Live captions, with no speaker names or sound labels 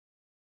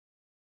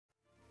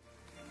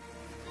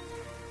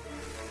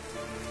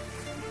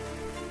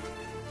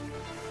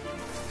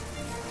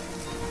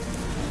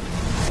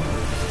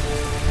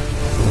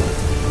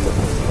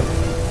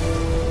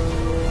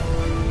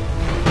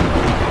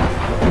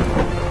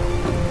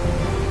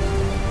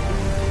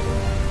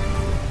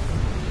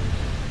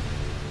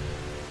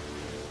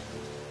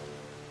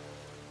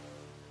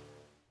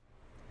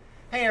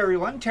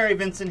everyone, Terry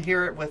Vinson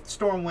here with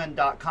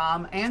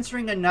stormwind.com,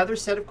 answering another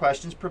set of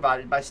questions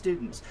provided by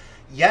students.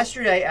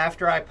 Yesterday,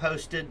 after I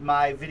posted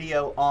my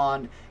video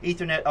on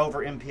Ethernet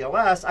over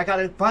MPLS, I got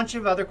a bunch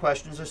of other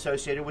questions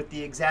associated with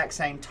the exact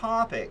same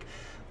topic.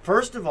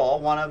 First of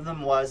all, one of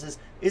them was,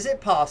 is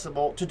it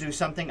possible to do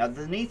something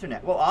other than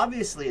Ethernet? Well,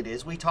 obviously it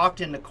is. We talked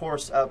in the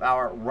course of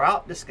our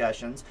route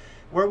discussions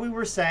where we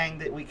were saying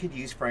that we could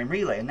use frame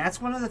relay. And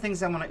that's one of the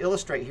things I want to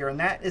illustrate here, and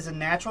that is a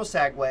natural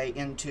segue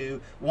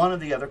into one of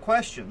the other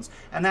questions.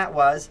 And that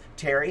was,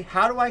 Terry,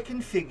 how do I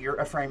configure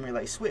a frame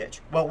relay switch?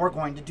 Well, we're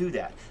going to do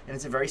that. And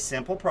it's a very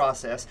simple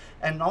process.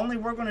 And only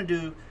we're going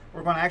to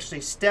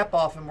actually step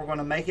off and we're going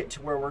to make it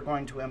to where we're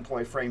going to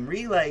employ frame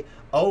relay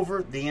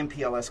over the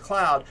MPLS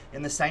cloud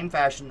in the same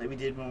fashion that we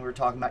did when we were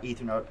talking about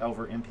Ethernet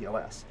over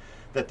MPLS.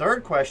 The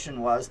third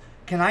question was,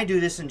 can I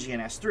do this in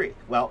GNS3?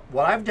 Well,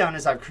 what I've done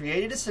is I've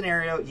created a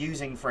scenario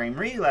using frame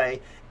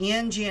relay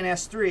in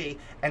GNS3,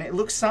 and it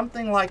looks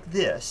something like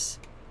this.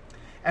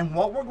 And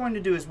what we're going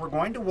to do is we're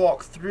going to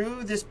walk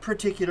through this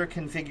particular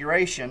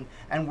configuration,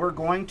 and we're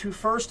going to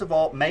first of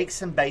all make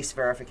some base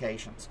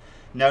verifications.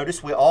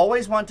 Notice we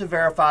always want to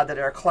verify that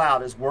our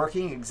cloud is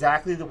working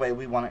exactly the way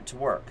we want it to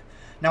work.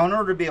 Now, in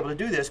order to be able to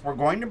do this, we're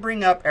going to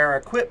bring up our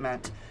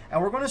equipment,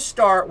 and we're going to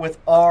start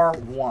with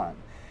R1.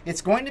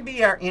 It's going to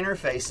be our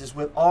interfaces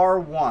with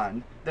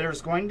R1 that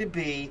is going to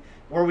be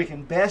where we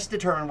can best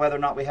determine whether or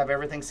not we have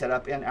everything set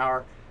up in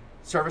our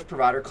service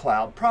provider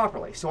cloud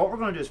properly. So what we're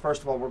going to do is,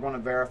 first of all, we're going to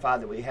verify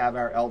that we have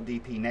our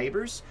LDP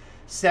neighbors.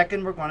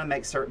 Second, we're going to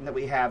make certain that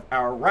we have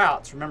our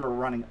routes. Remember, we're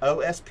running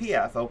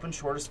OSPF, Open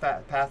Shortest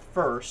Path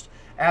First,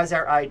 as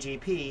our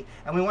IGP,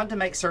 and we want to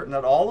make certain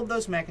that all of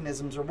those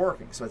mechanisms are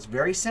working. So it's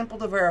very simple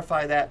to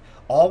verify that.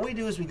 All we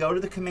do is we go to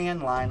the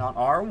command line on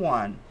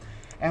R1,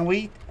 and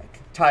we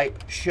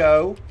type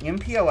show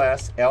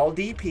MPLS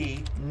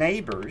LDP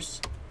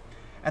neighbors,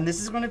 and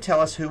this is going to tell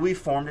us who we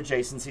formed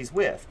adjacencies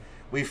with.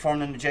 We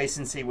formed an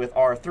adjacency with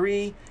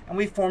R3, and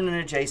we formed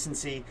an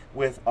adjacency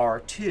with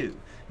R2.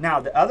 Now,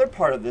 the other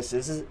part of this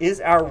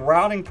is our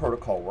routing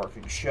protocol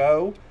working?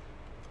 Show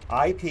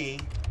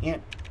IP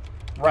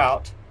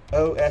route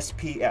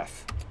OSPF.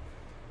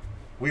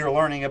 We are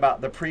learning about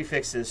the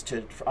prefixes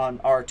on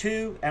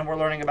R2, and we're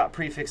learning about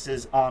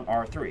prefixes on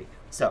R3.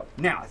 So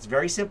now it's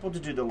very simple to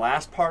do the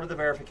last part of the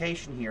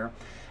verification here,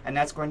 and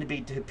that's going to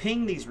be to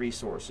ping these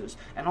resources.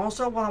 And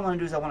also what I want to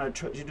do is I want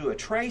to do a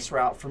trace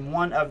route from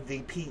one of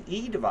the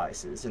PE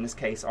devices, in this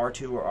case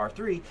R2 or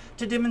R3,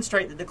 to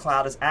demonstrate that the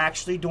cloud is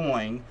actually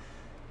doing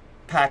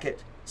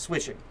packet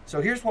switching. So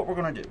here's what we're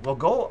going to do. We'll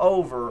go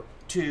over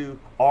to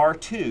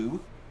R2,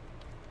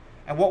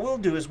 and what we'll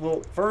do is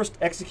we'll first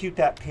execute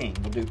that ping.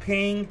 We'll do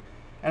ping,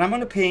 and I'm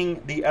going to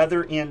ping the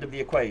other end of the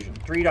equation,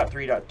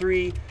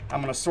 3.3.3.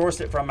 I'm going to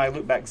source it from my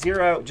loopback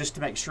 0 just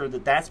to make sure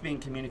that that's being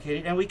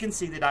communicated, and we can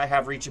see that I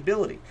have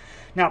reachability.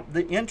 Now,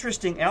 the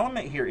interesting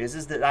element here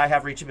is that I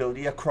have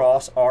reachability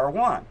across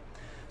R1.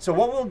 So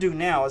what we'll do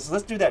now is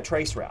let's do that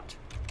trace route.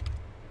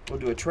 We'll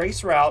do a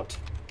trace route,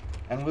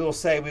 and we'll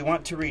say we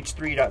want to reach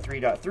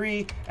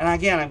 3.3.3, and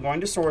again, I'm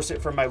going to source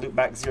it from my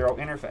loopback 0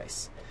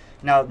 interface.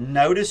 Now,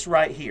 notice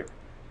right here,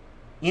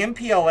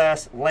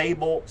 MPLS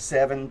label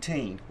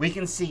 17. We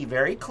can see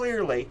very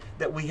clearly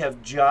that we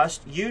have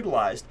just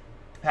utilized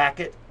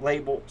packet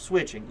label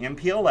switching,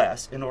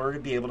 MPLS, in order to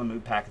be able to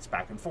move packets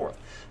back and forth.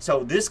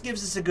 So this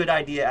gives us a good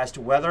idea as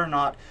to whether or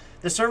not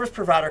the service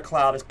provider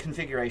cloud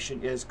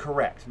configuration is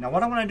correct. Now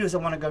what I want to do is I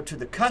want to go to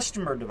the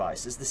customer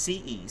devices, the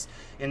CEs.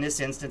 In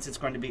this instance, it's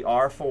going to be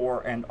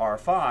R4 and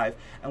R5.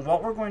 And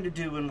what we're going to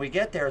do when we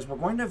get there is we're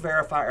going to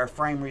verify our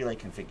frame relay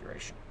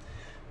configuration.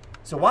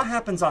 So what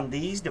happens on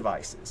these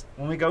devices?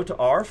 When we go to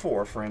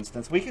R4, for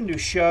instance, we can do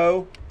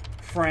show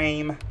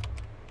frame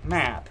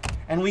map,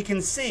 and we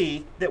can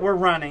see that we're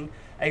running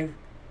a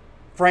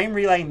frame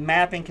relay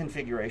mapping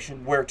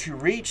configuration where to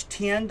reach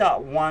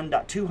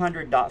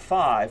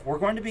 10.1.200.5, we're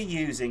going to be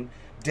using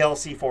Del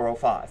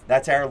C405.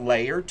 That's our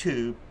layer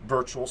 2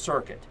 virtual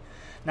circuit.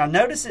 Now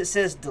notice it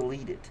says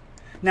deleted.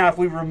 Now, if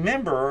we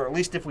remember, or at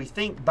least if we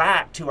think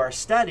back to our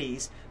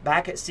studies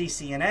back at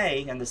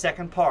CCNA and the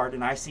second part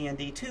in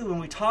ICND2, when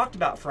we talked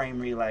about frame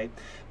relay,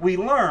 we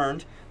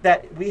learned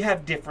that we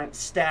have different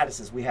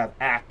statuses. We have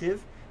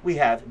active, we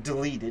have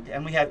deleted,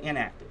 and we have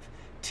inactive.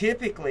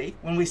 Typically,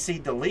 when we see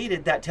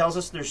deleted, that tells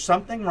us there's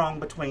something wrong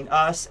between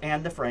us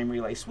and the frame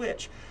relay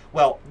switch.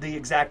 Well, the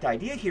exact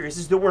idea here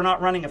is that we're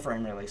not running a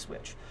frame relay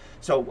switch.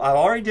 So I've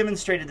already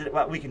demonstrated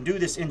that we can do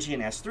this in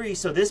GNS3,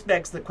 so this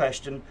begs the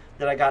question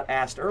that I got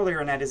asked earlier,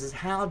 and that is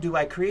how do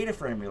I create a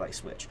frame relay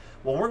switch?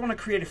 Well, we're going to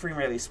create a frame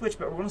relay switch,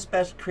 but we're going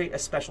to create a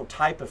special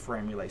type of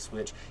frame relay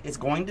switch. It's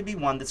going to be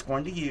one that's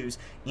going to use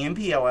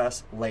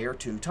MPLS layer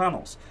 2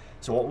 tunnels.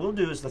 So what we'll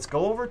do is let's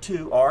go over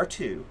to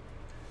R2,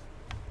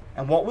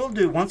 and what we'll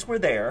do once we're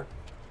there,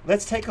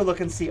 let's take a look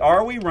and see,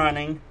 are we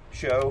running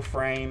show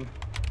frame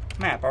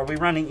map? Are we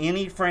running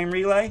any frame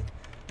relay?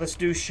 Let's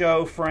do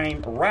show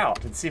frame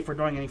route and see if we're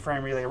doing any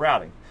frame relay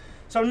routing.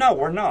 So no,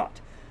 we're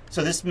not.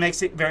 So this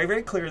makes it very,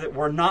 very clear that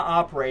we're not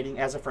operating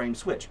as a frame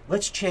switch.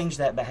 Let's change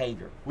that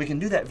behavior. We can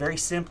do that very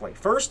simply.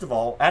 First of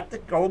all, at the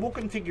global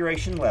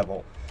configuration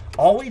level,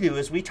 all we do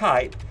is we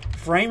type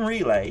frame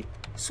relay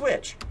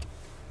switch.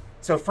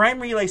 So frame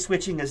relay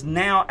switching is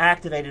now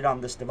activated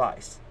on this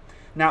device.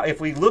 Now,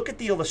 if we look at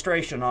the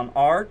illustration on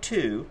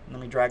R2,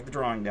 let me drag the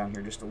drawing down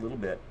here just a little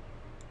bit.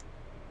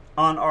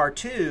 On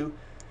R2,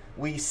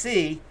 we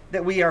see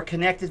that we are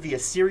connected via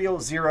serial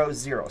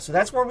 00. So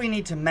that's where we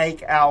need to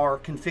make our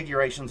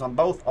configurations on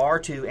both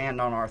R2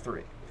 and on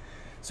R3.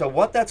 So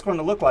what that's going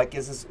to look like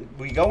is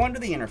we go under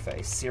the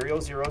interface,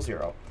 serial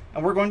 00,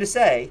 and we're going to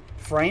say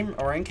frame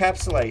or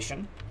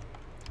encapsulation,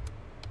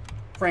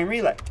 frame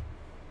relay.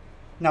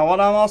 Now what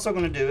I'm also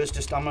going to do is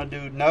I'm going to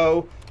do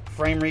no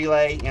frame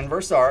relay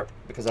inverse ARP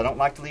because I don't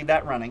like to leave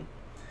that running.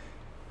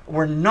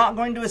 We're not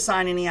going to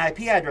assign any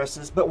IP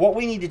addresses, but what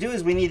we need to do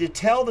is we need to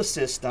tell the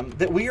system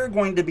that we are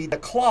going to be the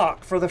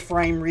clock for the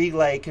frame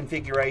relay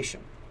configuration.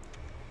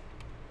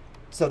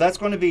 So that's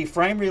going to be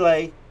frame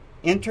relay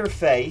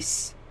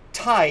interface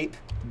type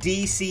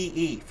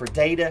DCE for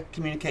data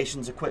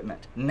communications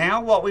equipment.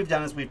 Now what we've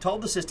done is we've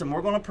told the system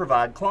we're going to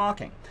provide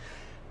clocking.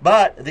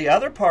 But the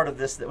other part of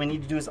this that we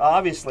need to do is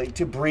obviously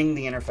to bring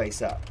the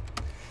interface up.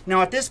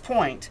 Now at this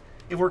point,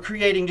 if we're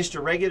creating just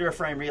a regular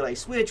frame relay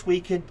switch,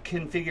 we could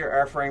configure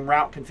our frame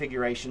route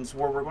configurations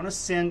where we're going to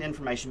send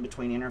information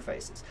between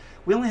interfaces.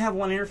 We only have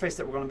one interface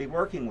that we're going to be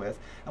working with,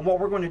 and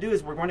what we're going to do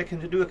is we're going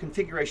to do a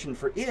configuration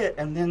for it,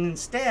 and then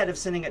instead of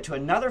sending it to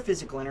another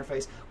physical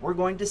interface, we're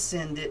going to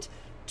send it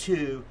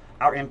to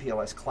our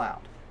MPLS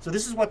cloud. So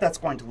this is what that's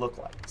going to look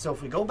like. So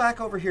if we go back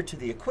over here to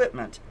the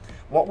equipment,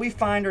 what we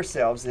find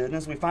ourselves in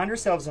is we find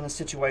ourselves in a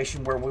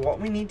situation where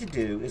what we need to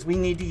do is we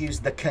need to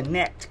use the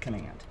connect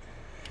command.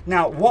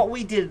 Now, what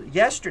we did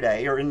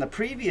yesterday, or in the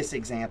previous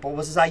example,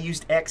 was I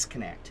used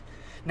XConnect.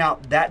 Now,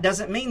 that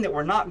doesn't mean that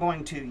we're not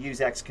going to use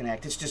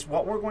XConnect. It's just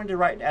what we're going to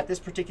write at this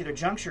particular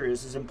juncture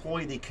is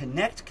employ the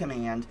connect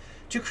command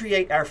to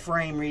create our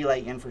frame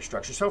relay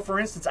infrastructure. So,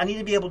 for instance, I need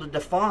to be able to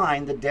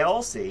define the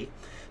DLC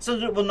so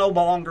that it will no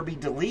longer be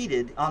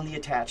deleted on the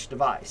attached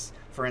device.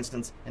 For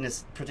instance, in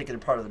this particular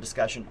part of the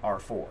discussion,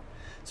 R4.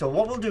 So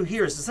what we'll do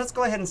here is let's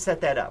go ahead and set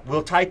that up.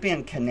 We'll type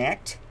in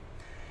connect.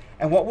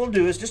 And what we'll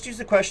do is just use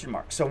the question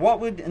mark. So what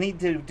we need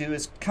to do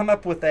is come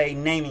up with a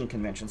naming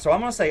convention. So I'm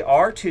going to say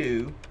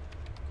R2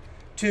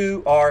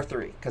 to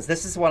R3, because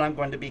this is what I'm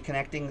going to be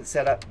connecting,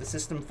 set up the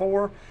system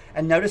for.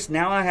 And notice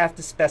now I have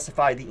to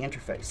specify the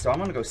interface. So I'm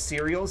going to go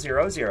serial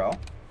 00.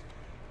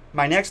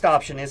 My next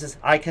option is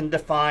I can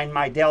define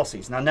my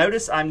DELCs. Now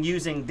notice I'm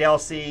using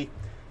DELC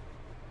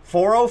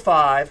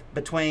 405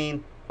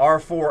 between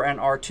R4 and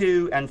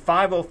R2, and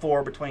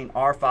 504 between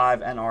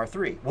R5 and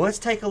R3. Well, let's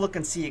take a look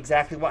and see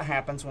exactly what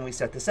happens when we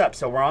set this up.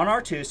 So we're on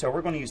R2, so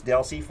we're going to use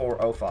DELC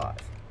 405.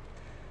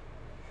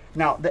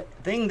 Now, the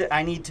thing that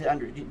I need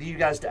you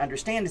guys to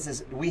understand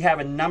is we have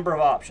a number of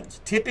options.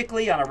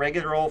 Typically, on a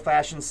regular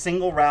old-fashioned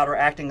single router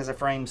acting as a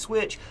frame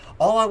switch,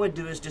 all I would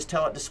do is just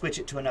tell it to switch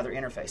it to another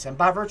interface. And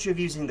by virtue of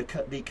using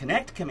the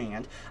connect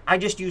command, I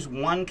just use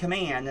one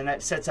command, and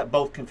that sets up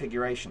both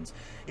configurations.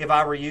 If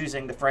I were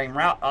using the frame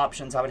route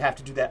options, I would have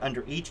to do that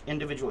under each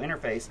individual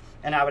interface,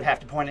 and I would have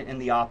to point it in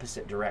the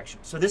opposite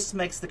direction. So this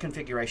makes the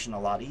configuration a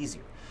lot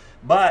easier.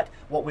 But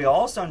what we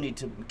also need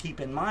to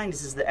keep in mind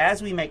is that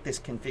as we make this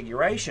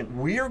configuration,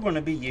 we are going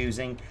to be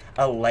using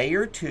a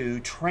layer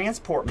 2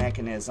 transport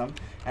mechanism,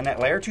 and that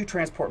layer 2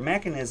 transport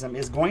mechanism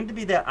is going to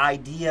be the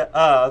idea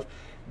of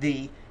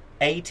the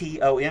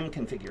AToM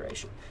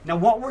configuration. Now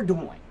what we're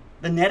doing,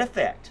 the net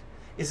effect,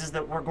 is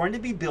that we're going to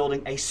be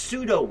building a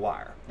pseudo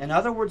wire. In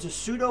other words, a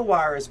pseudo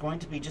wire is going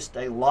to be just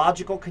a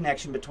logical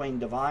connection between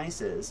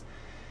devices,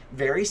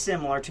 very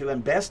similar to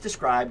and best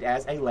described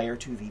as a layer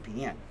 2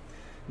 VPN.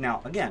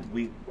 Now, again,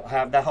 we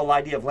have the whole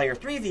idea of layer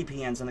 3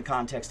 VPNs in the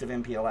context of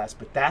MPLS,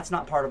 but that's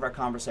not part of our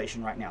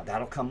conversation right now.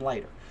 That'll come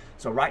later.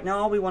 So right now,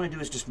 all we want to do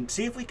is just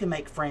see if we can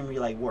make frame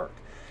relay work.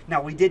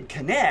 Now, we did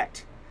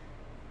connect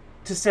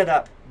to set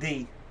up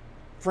the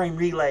frame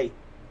relay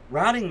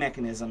routing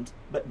mechanisms,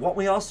 but what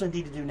we also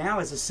need to do now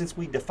is since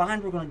we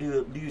defined we're going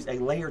to use a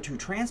layer 2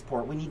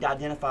 transport, we need to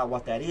identify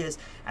what that is,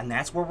 and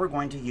that's where we're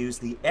going to use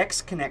the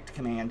XConnect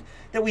command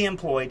that we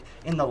employed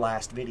in the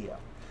last video.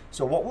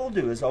 So what we'll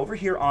do is over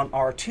here on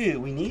R2,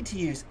 we need to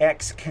use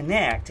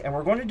XConnect, and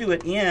we're going to do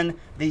it in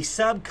the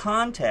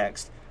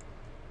subcontext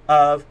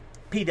of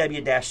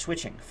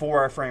PW-switching for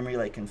our frame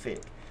relay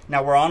config.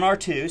 Now we're on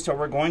R2, so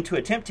we're going to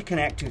attempt to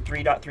connect to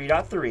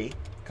 3.3.3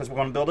 because we're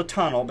going to build a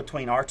tunnel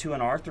between R2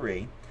 and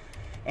R3.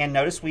 And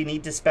notice we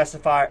need to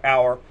specify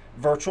our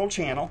virtual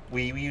channel.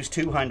 We use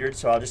 200,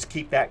 so I'll just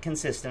keep that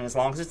consistent. As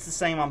long as it's the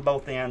same on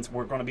both ends,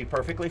 we're going to be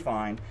perfectly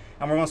fine.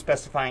 And we're going to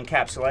specify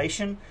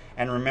encapsulation.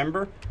 And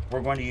remember,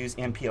 we're going to use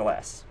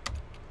MPLS.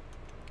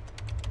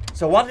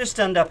 So what just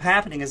ended up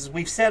happening is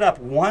we've set up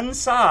one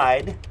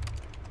side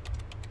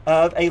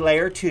of a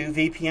layer 2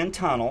 VPN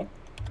tunnel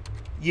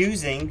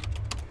using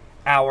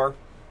our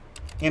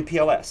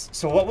MPLS.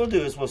 So what we'll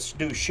do is we'll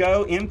do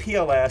show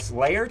MPLS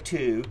layer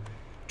 2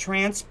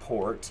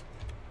 transport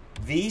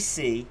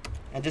VC,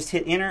 and just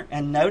hit enter,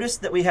 and notice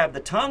that we have the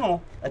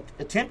tunnel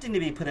attempting to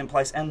be put in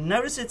place, and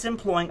notice it's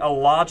employing a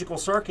logical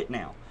circuit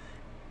now,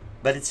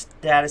 but its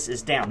status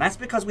is down. That's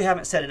because we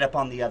haven't set it up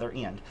on the other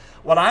end.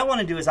 What I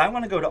want to do is I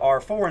want to go to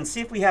R4 and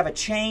see if we have a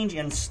change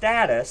in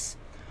status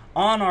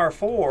on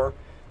R4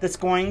 that's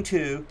going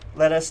to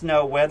let us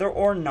know whether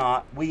or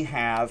not we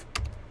have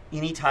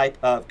any type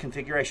of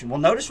configuration. Well,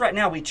 notice right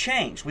now we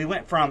changed. We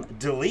went from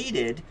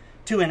deleted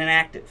to an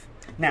inactive.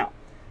 Now,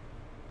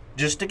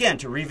 just again,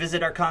 to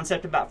revisit our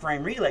concept about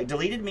frame relay,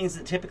 deleted means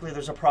that typically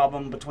there's a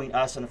problem between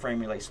us and the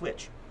frame relay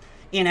switch.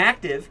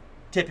 Inactive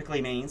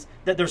typically means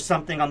that there's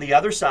something on the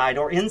other side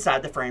or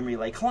inside the frame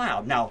relay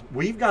cloud. Now,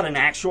 we've got an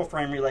actual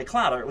frame relay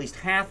cloud, or at least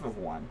half of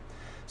one.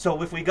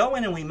 So if we go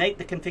in and we make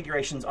the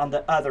configurations on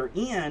the other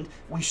end,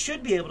 we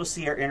should be able to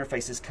see our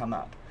interfaces come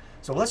up.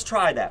 So let's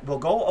try that. We'll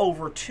go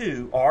over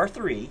to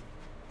R3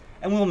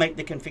 and we'll make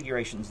the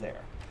configurations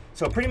there.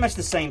 So pretty much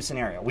the same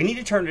scenario. We need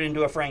to turn it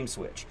into a frame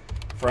switch.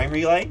 Frame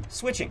relay,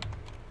 switching.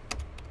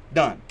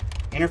 Done.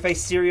 Interface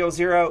serial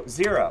 0,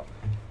 0.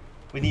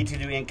 We need to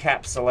do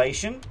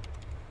encapsulation.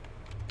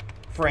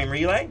 Frame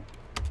relay.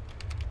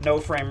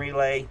 No frame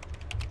relay.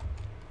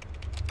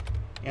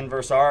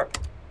 Inverse arc.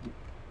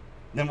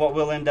 Then what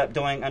we'll end up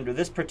doing under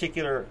this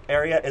particular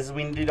area is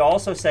we need to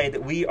also say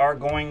that we are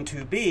going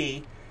to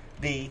be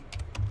the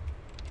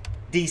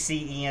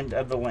DCE end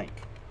of the link.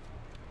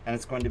 And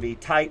it's going to be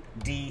type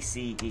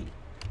DCE.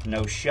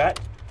 No shut.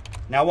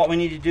 Now what we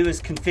need to do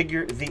is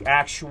configure the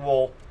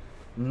actual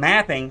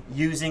mapping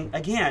using,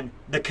 again,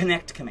 the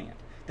connect command.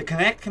 The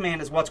connect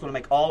command is what's going to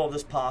make all of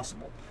this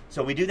possible.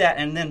 So we do that,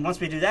 and then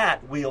once we do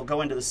that, we'll go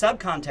into the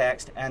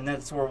subcontext, and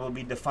that's where we'll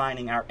be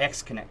defining our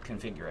XConnect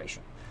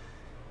configuration.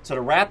 So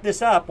to wrap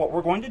this up, what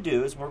we're going to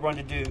do is we're going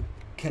to do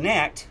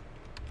connect.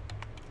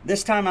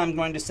 This time I'm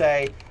going to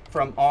say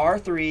from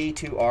R3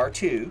 to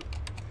R2.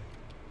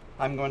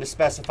 I'm going to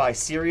specify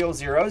serial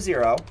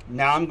 00.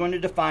 Now I'm going to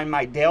define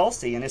my del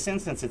C. In this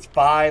instance, it's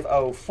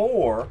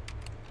 504.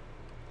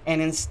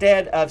 And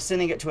instead of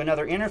sending it to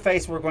another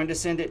interface, we're going to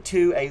send it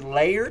to a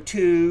layer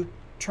 2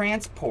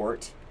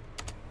 transport.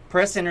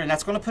 Press enter, and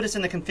that's going to put us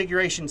in the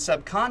configuration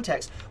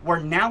subcontext,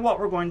 where now what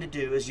we're going to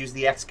do is use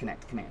the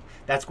XConnect command.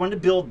 That's going to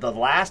build the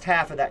last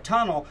half of that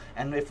tunnel,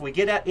 and if we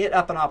get it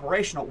up and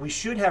operational, we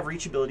should have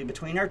reachability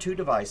between our two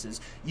devices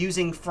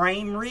using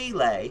frame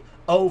relay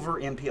over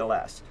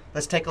MPLS.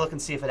 Let's take a look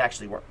and see if it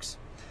actually works.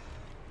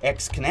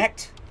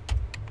 XConnect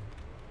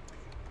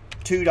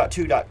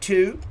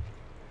 2.2.2.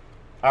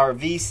 Our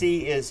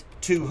VC is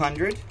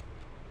 200,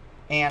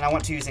 and I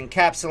want to use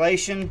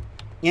encapsulation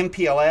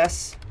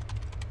MPLS.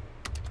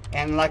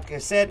 And like I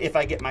said, if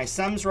I get my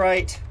sums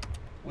right,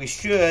 we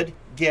should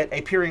get a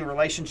peering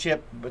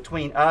relationship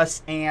between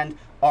us and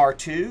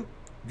R2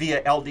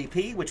 via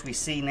LDP, which we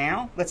see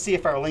now. Let's see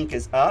if our link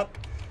is up.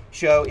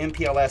 Show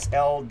MPLS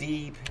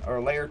LD,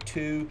 or layer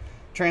 2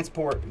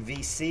 transport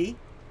VC.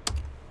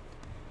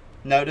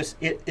 Notice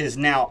it is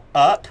now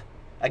up.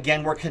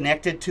 Again, we're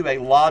connected to a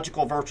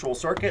logical virtual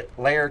circuit,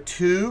 layer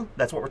 2.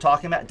 That's what we're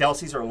talking about.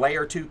 DELCs are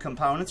layer 2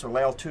 components, or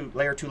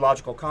layer 2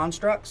 logical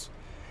constructs.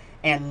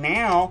 And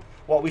now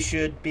what we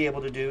should be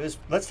able to do is,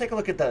 let's take a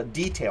look at the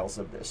details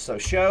of this. So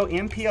show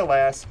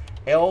MPLS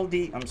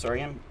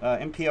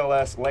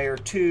MPLS layer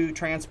 2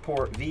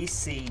 transport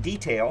VC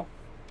detail.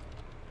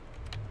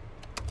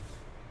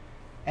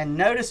 And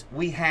notice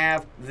we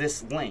have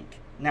this link.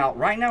 Now,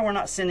 right now we're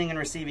not sending and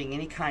receiving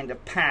any kind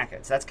of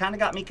packets. That's kind of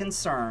got me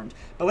concerned.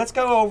 But let's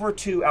go over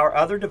to our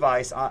other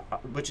device,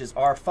 which is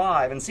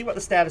R5, and see what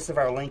the status of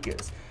our link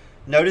is.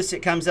 Notice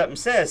it comes up and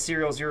says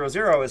serial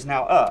 00 is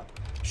now up.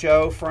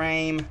 Show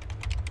frame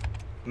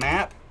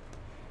map.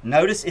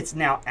 Notice it's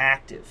now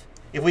active.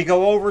 If we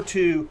go over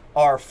to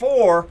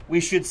R4, we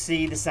should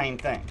see the same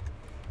thing.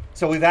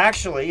 So we've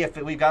actually, if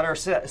we've got our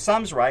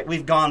sums right,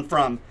 we've gone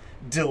from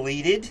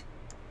deleted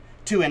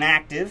to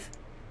inactive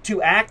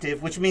to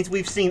active, which means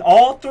we've seen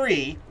all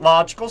three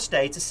logical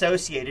states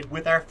associated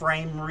with our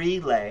frame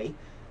relay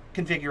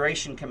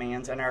configuration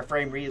commands and our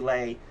frame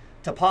relay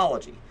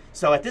topology.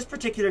 So at this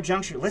particular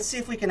juncture, let's see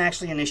if we can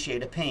actually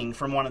initiate a ping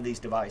from one of these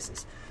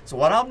devices. So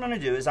what I'm going to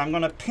do is I'm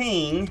going to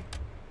ping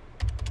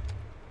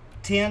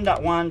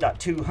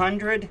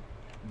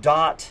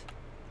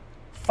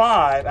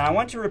 10.1.200.5, and I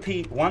want to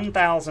repeat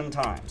 1,000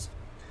 times.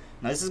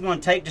 Now this is going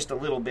to take just a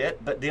little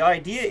bit, but the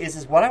idea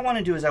is what I want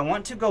to do is I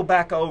want to go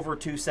back over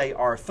to, say,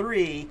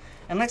 R3,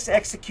 and let's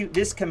execute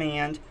this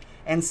command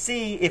and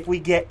see if we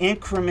get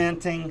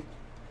incrementing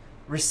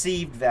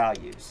received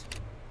values.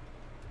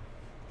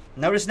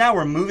 Notice now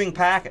we're moving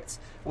packets.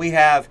 We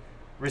have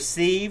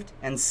received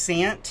and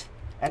sent,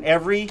 and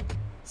every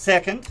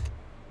second,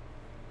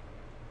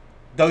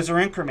 those are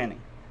incrementing.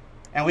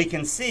 And we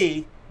can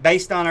see,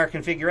 based on our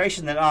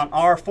configuration, that on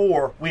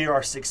R4, we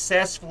are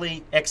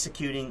successfully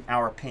executing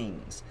our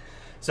pings.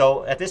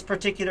 So at this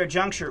particular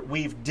juncture,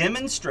 we've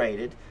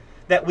demonstrated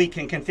that we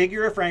can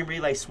configure a frame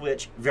relay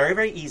switch very,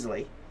 very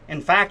easily.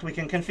 In fact, we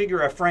can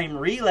configure a frame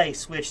relay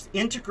switch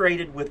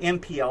integrated with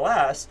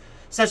MPLS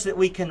such that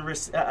we can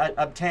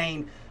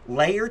obtain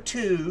layer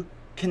 2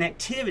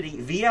 connectivity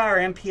via our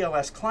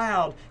MPLS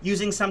cloud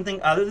using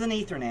something other than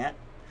Ethernet.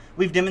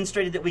 We've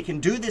demonstrated that we can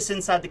do this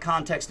inside the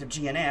context of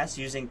GNS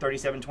using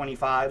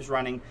 3725s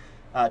running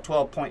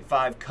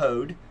 12.5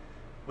 code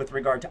with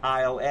regard to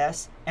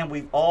iOS. And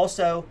we've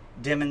also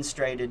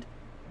demonstrated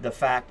the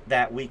fact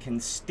that we can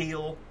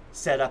still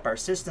set up our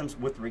systems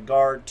with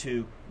regard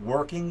to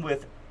working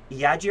with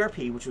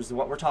EIGRP, which was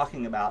what we're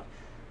talking about,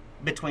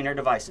 between our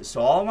devices.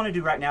 So all I want to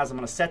do right now is I'm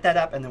going to set that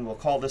up and then we'll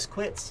call this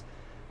quits.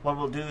 What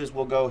we'll do is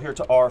we'll go here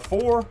to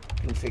R4,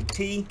 config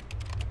T,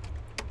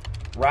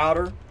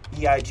 router,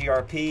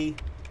 EIGRP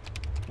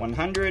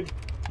 100,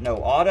 no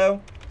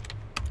auto,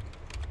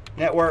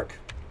 network,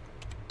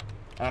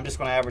 and I'm just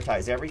going to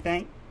advertise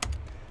everything.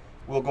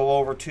 We'll go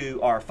over to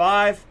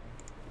R5,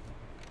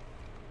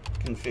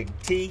 config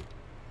T,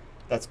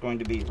 that's going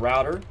to be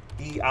router,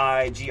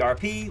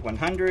 EIGRP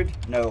 100,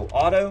 no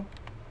auto,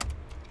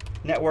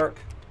 network,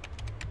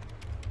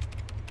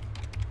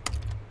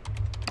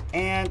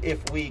 and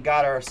if we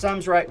got our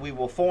sums right, we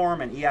will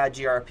form an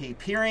EIGRP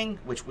peering,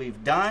 which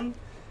we've done.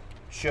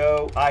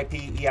 Show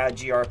IP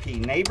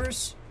EIGRP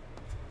neighbors.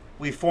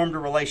 We formed a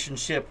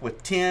relationship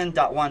with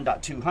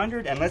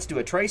 10.1.200, and let's do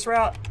a trace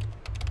route.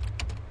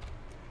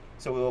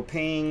 So we'll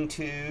ping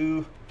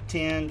to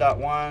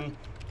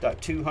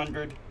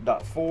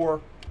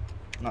 10.1.200.4,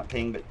 not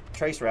ping, but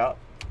trace route,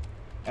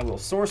 and we'll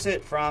source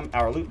it from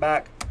our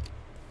loopback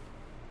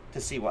to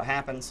see what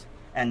happens.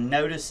 And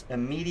notice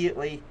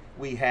immediately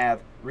we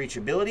have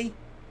reachability,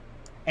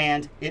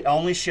 and it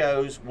only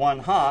shows one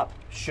hop,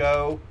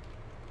 show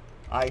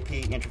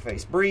IP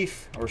interface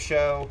brief, or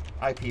show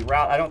IP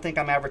route. I don't think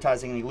I'm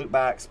advertising any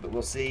loopbacks, but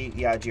we'll see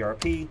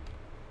EIGRP.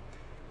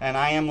 And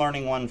I am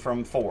learning one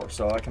from 4,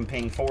 so I can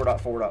ping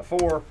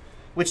 4.4.4,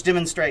 which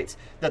demonstrates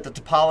that the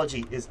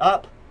topology is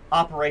up,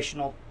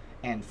 operational,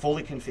 and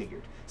fully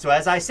configured. So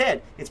as I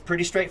said, it's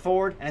pretty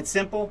straightforward and it's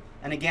simple.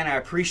 And again, I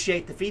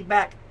appreciate the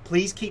feedback.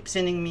 Please keep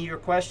sending me your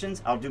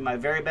questions. I'll do my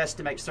very best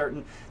to make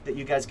certain that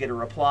you guys get a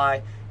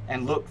reply,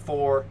 and look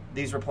for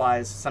these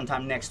replies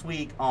sometime next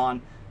week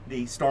on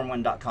the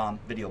stormwind.com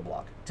video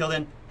blog. Till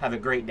then, have a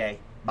great day.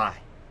 Bye.